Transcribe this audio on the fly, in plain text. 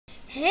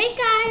Hey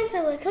guys,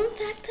 and welcome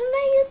back to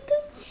my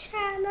YouTube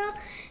channel.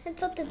 And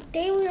so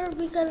today we are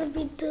gonna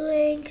be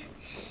doing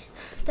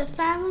the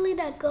family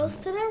that goes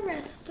to the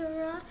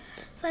restaurant.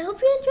 So I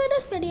hope you enjoyed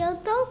this video.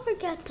 Don't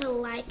forget to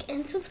like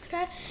and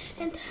subscribe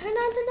and turn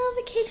on the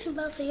notification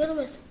bell so you don't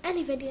miss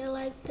any video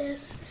like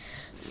this.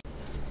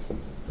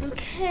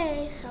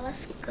 Okay, so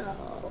let's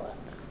go.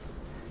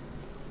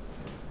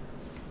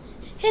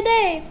 Hey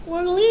Dave,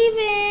 we're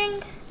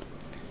leaving.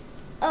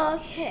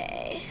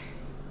 Okay.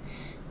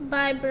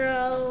 Bye,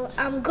 bro.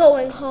 I'm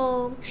going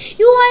home.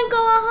 You ain't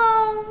going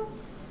home.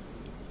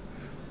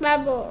 Bye,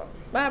 bro.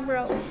 Bye,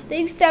 bro.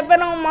 They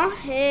stepping on my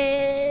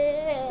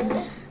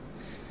head.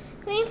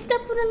 They ain't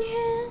stepping on your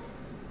head.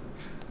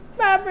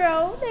 Bye,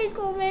 bro. They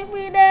gonna make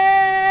me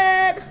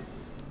dead.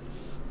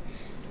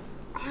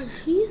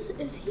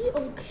 Is he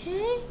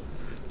okay?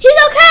 He's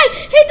okay.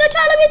 He's not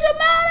trying to be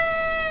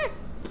dramatic.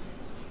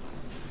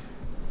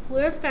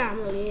 We're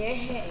family.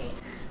 Hey.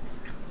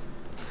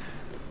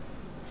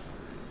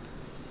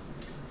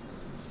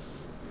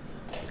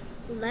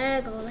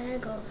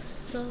 Lego.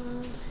 So,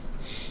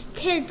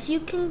 kids, you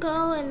can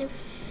go, and if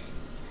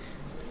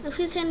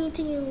there's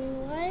anything you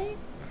like,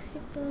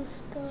 you can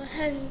go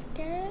ahead and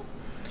get it.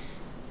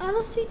 I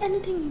don't see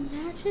anything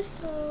matches,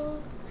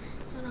 so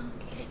I don't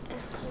care.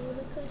 So,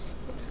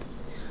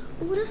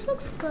 ooh, this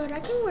looks good. I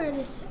can wear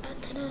this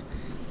to the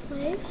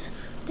place.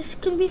 This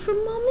can be for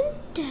mom and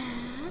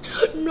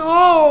dad.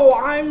 No,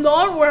 I'm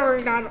not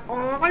wearing that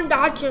on.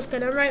 That's just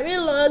gonna make me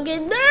look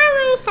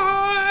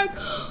embarrassing.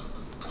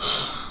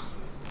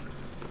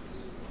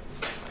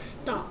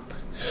 Stop.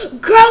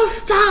 Girl,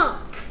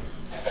 stop!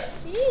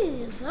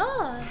 Jesus.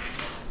 Girl,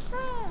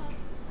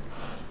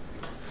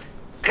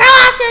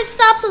 I said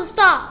stop, so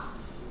stop.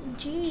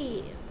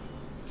 G.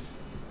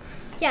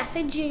 Yeah,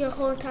 say G your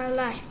whole entire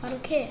life. I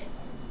don't care.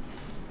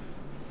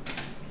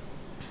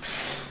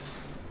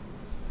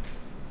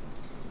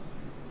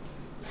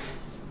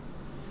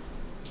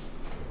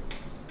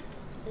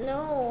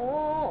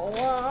 No.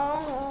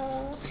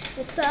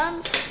 It's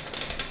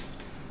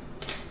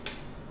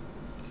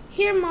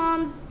Here,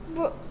 Mom.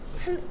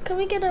 Can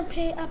we get our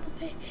Apple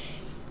Pay?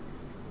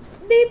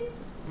 Beep.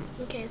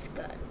 Okay, it's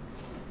good.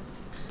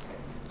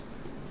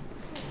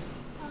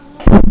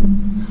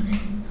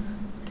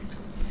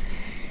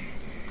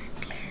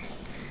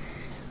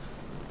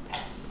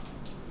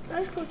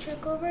 Let's go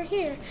check over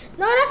here.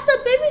 No, that's the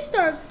baby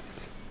store.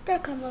 Girl,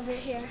 come over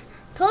here.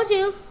 Told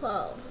you.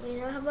 Well, we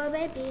don't have a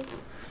baby.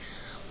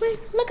 Wait,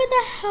 look at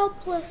that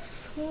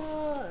helpless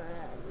one.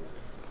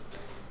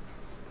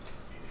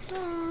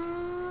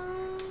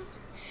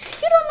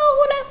 You don't know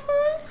who that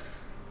for?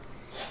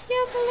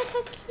 Yeah, but look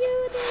how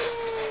cute it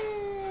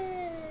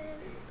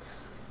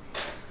is.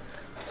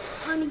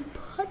 Honey,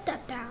 put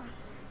that down.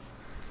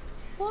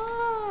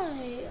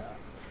 Why?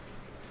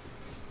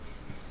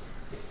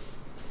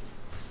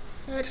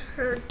 Put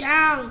her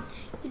down.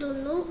 You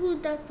don't know who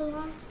that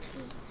belongs to.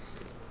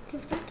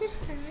 Give that to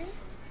her.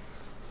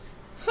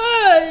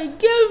 Hey,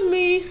 give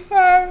me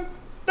her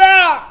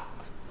back.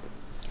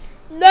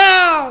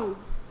 Now.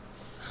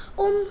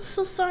 Oh, I'm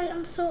so sorry.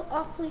 I'm so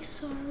awfully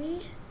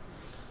sorry.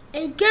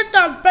 And get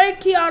that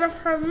bakey out of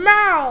her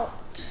mouth.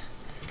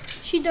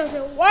 She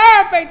doesn't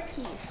wear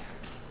bakies.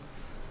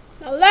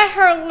 Now let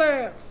her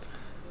live.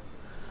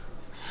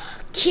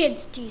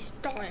 Kids these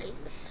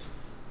days.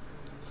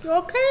 You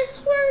okay,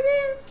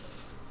 sweetie?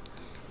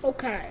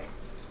 Okay.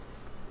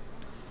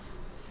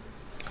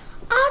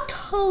 I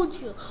told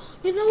you.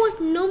 You know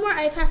what? No more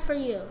iPad for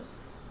you.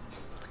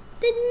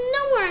 Then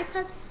no more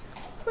iPad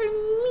for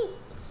me.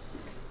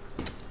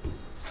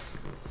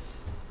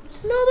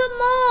 No, but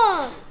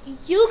Mom,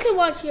 you can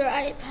watch your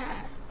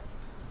iPad.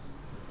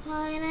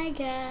 Fine, I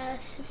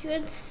guess, if you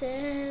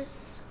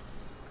insist.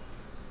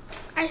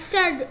 I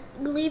said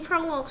leave her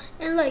alone.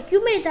 And look,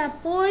 you made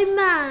that boy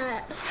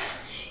mad.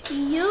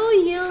 You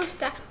used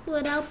that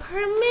without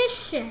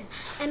permission.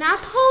 And I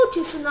told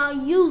you to not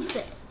use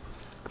it.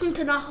 And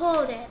to not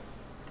hold it.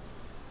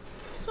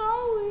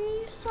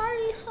 Sorry,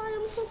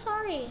 I'm so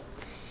sorry.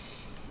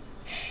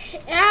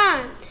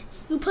 And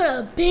you put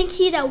a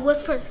binky that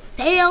was for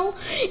sale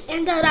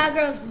in that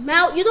girl's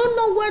mouth. You don't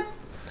know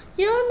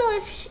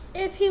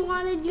if he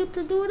wanted you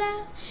to do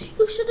that.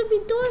 You shouldn't be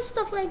doing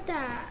stuff like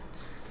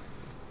that.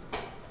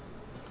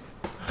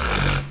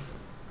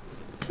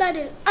 That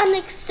is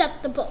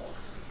unacceptable.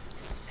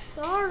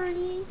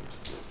 Sorry.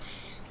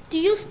 Do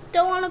you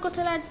still want to go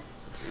to that?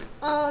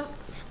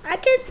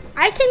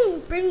 I can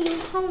bring you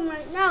home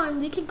right now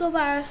and we can go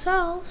by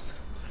ourselves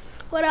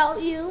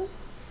without you.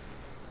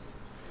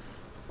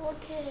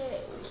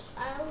 Okay,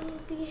 I will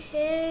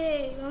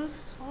behave. I'm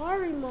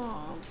sorry,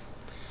 Mom.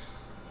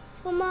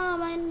 Well,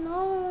 Mom, I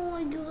know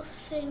you'll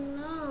say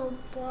no,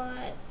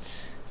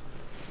 but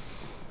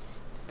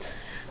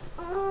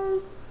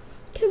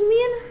can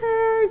me and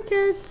her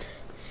get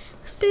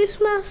face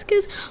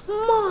masks?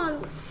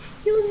 Mom,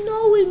 you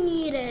know we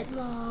need it,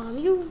 Mom.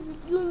 You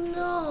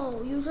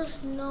know, you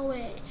just know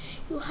it.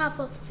 You have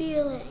a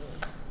feeling.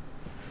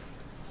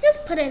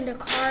 Just put it in the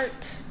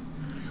cart.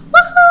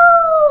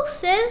 Woohoo!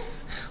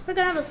 sis. We're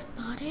gonna have a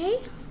spa day.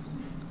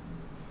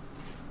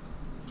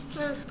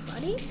 A spa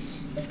day.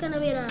 It's gonna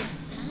be the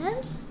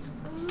best.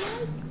 Oh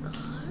my god.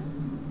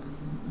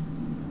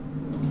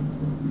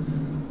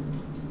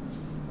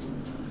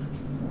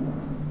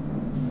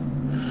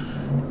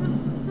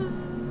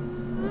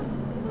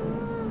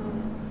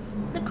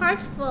 The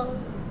cart's full.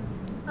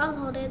 I'll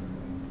hold it.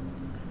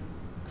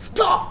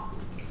 Stop!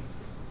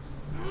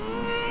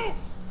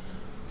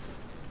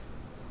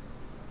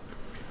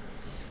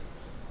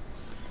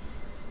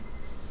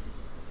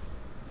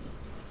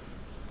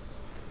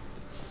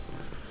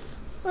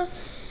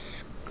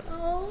 Let's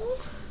go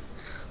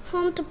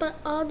home to put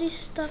all this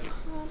stuff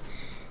home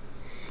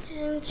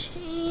and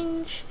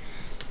change.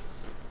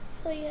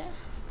 So yeah,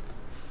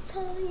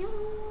 tell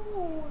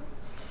you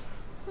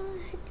I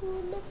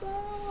do the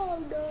ball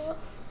though.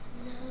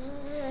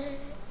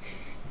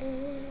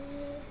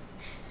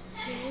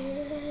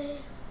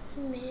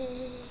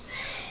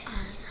 I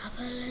have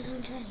a little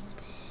drink.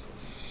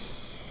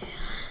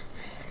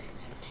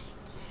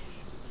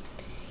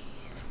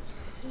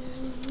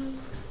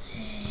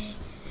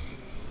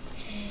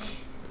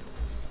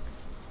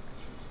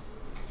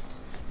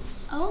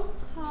 Oh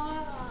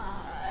God.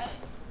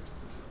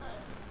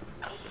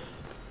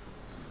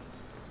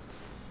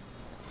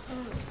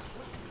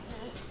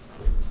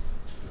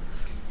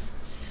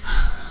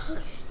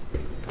 Okay.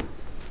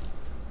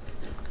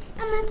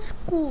 I'm at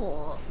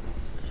school.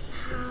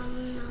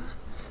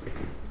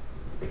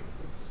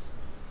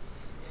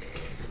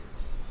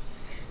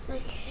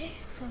 Okay,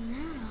 so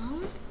now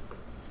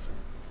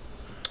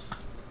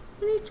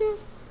we need to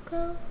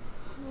go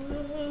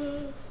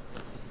home.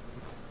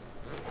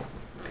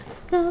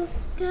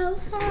 Go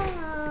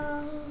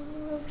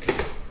home.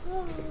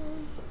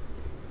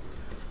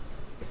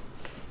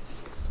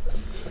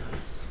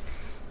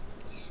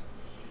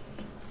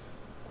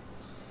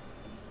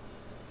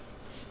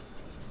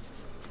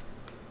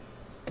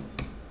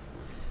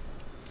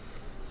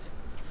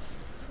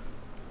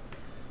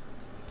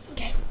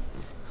 Okay.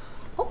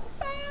 Oh.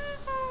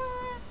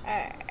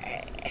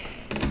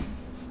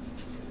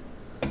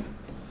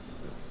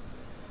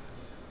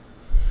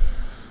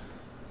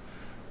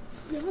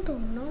 Y'all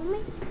don't know me?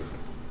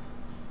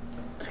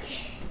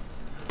 Okay.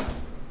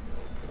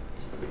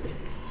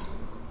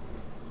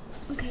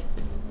 Okay.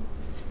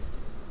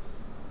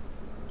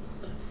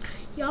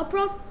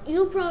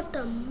 You brought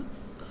them.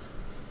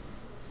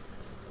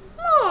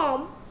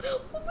 Mom, you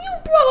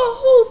brought a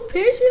whole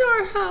fish in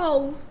our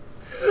house.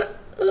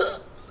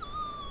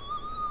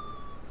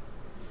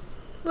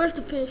 Where's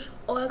the fish?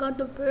 Oh, I got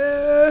the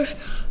fish.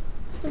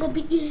 I'm gonna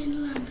be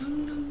eating like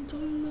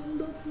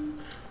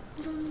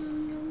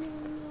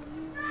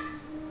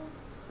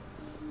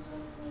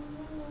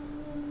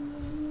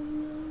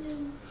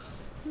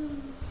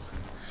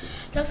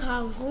that's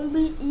how I'm gonna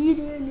be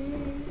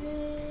eating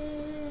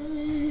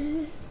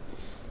it.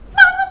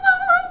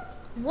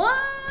 What?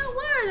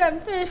 Where did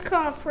that fish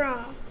come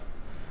from?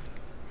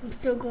 I'm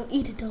still gonna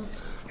eat it though.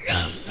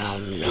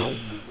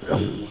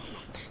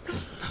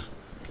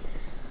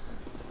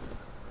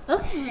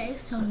 Okay,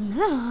 so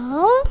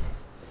now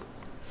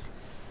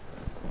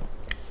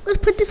let's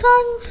put this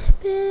on.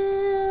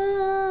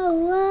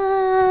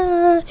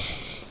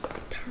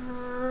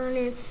 Turn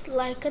it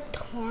like a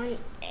tornado.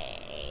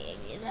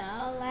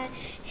 Like,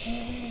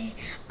 hey,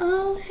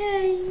 oh,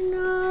 hey,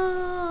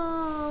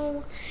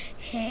 no.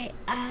 Hey,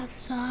 I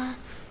saw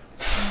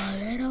a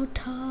little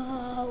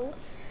toe.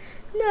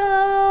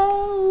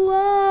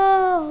 No,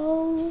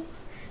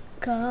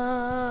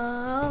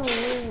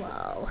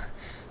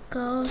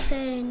 go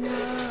say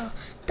no.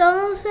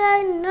 Don't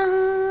say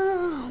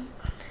no.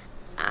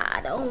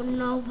 I don't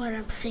know what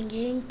I'm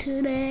singing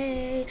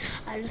today.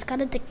 I just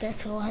got addicted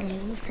to a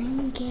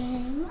losing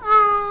game.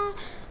 Ah,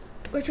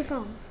 where's your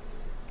phone?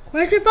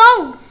 Where's your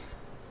phone?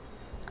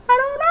 I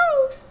don't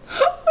know.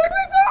 Where's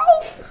your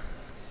phone?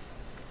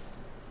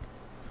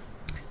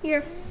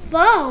 Your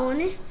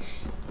phone?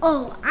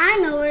 Oh, I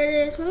know where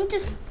it is. Let me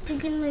just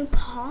stick it in my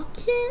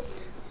pocket.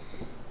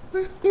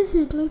 Where is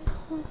it? My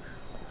pocket.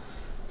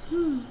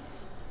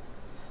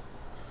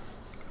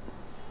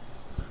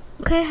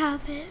 Okay, I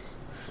have it.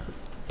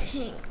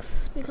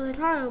 Thanks. Because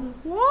I'm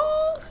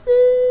lost.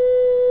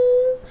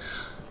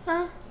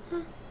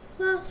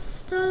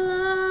 Lost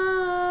alive.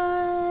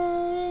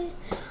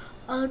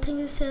 All the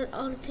things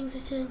I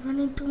said,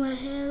 running through my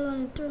head. I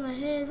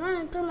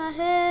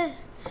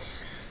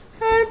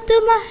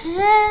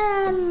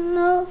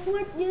know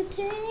what you're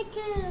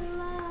taking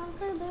down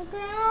to the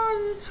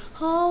ground.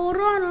 Hold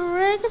on, a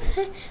record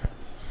say,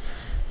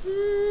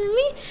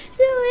 me,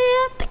 you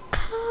have to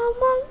come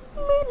on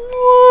midnight.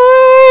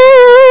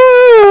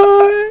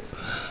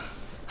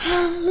 I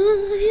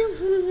love you,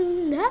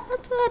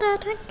 that's what I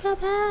think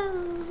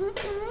about.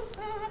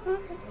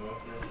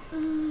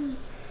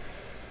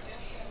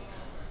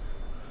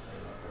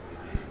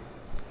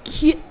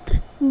 Get.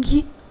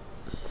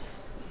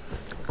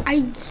 I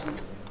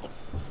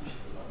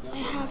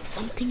have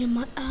something in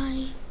my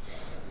eye.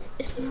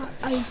 It's not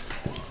eye.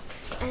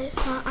 There's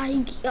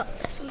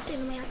something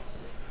in my eye.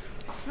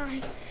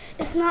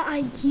 It's not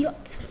I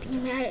got something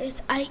in my eye.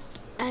 It's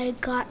I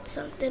got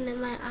something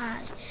in my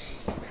eye.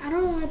 I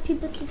don't know why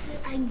people keep saying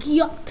I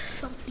got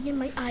something in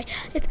my eye.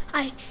 It's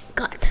I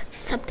got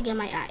something in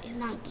my eye. It's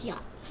not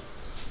got.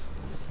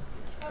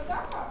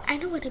 I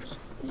know what I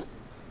mean.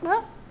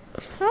 What?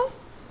 Huh?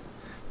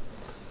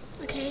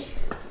 Okay.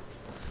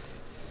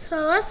 So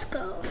let's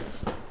go.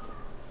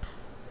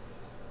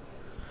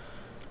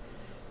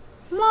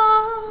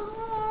 Mom,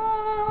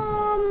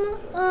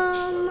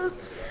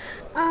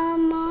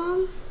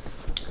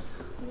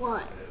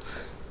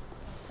 what?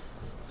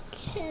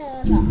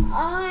 Can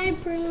I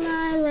bring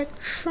my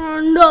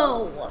electron?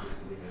 No.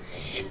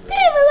 David,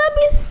 let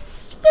me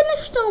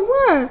finish the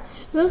word.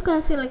 You was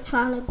gonna say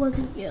electronic,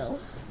 wasn't you?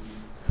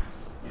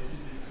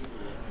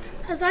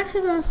 I was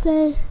actually gonna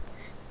say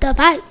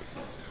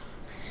device.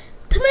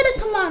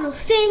 Tomato,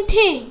 same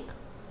thing.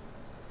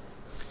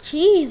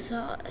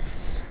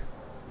 Jesus.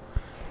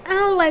 I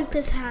don't like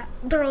this hat.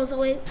 Throws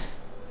away.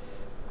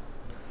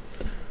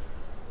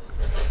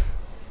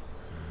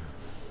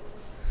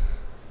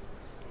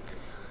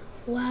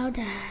 Wow,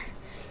 Dad.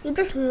 You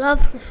just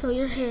love to show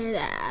your hair,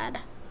 Dad.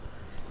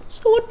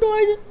 So what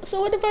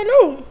if I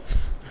do?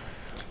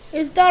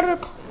 Is that a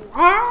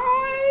crime?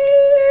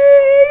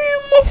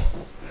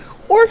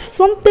 Or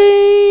something?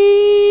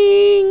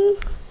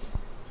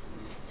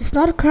 It's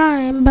not a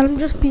crime, but I'm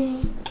just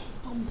being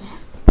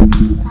bombastic.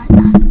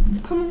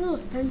 Side-eye. Criminal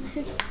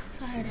offensive.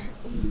 Side-eye.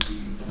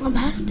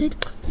 Bombastic.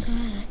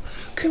 Side-eye.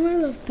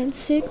 Criminal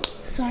offensive.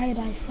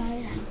 Side-eye.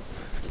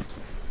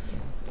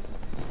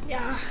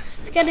 Yeah,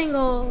 it's getting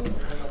old.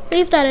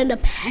 Leave that in the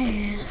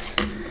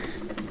past.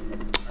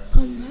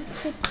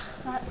 Bombastic.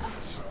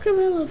 Side-eye.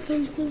 Criminal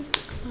offensive.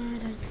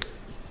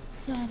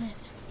 Side-eye.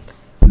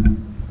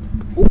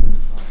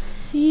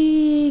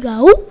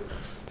 Seagull.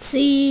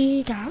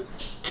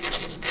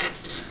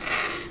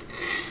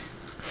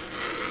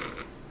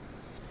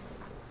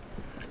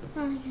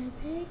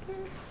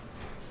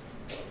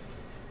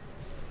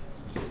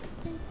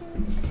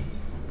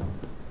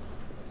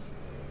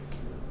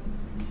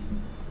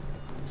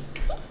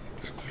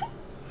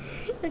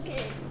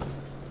 Okay.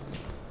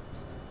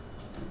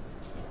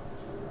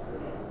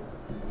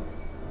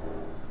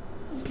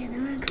 Okay,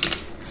 then we're good.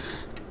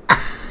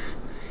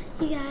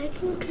 Yeah, I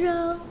can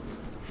grow.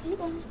 You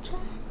wanna try?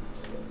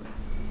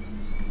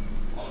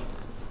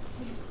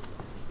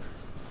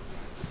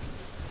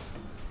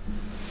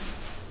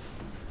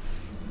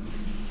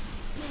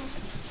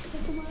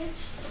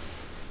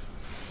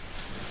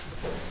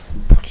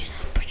 Push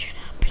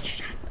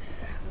it up.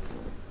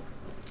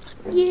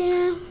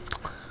 Yeah,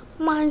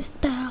 mine's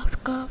the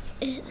scuff.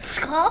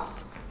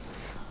 Scuff?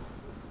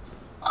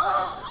 Oh,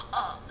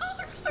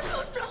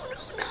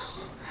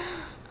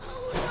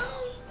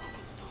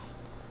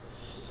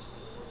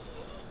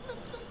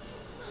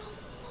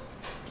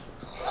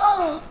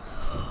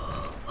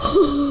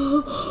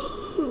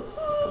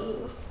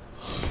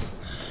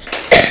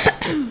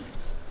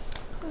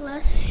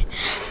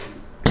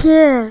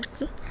 no.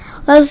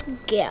 Let's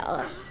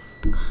go.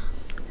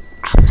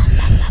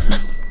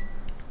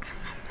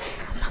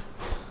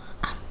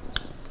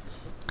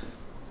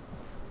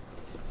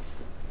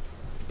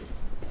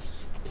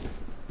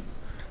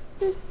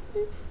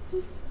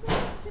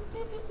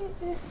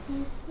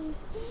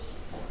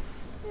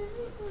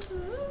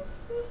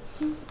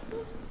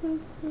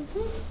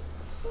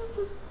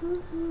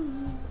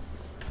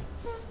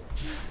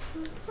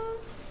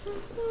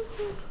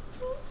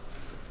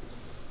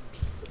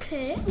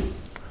 Okay,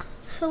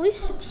 so we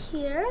sit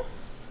here.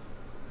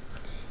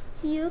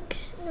 You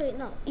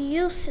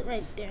sit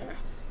right there.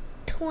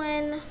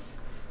 Twin.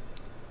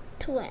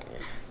 We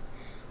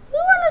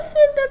want to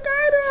sit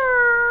together.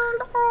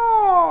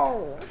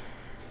 Oh.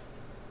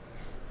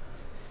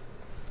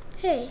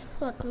 Hey,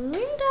 look, me and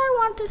Dad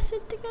want to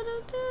sit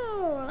together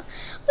too.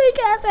 We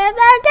can sit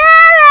together.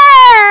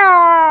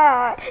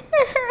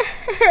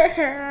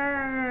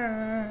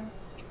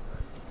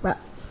 But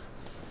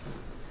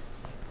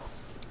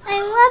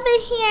I love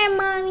it here,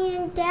 Mommy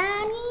and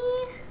Daddy.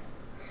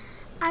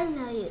 I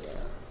know you do.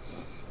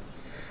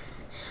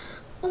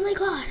 Oh my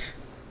gosh,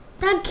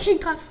 that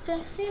kid got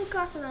the same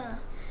glasses.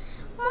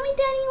 Mommy,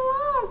 Daddy,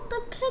 look,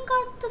 the kid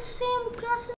got the same glasses.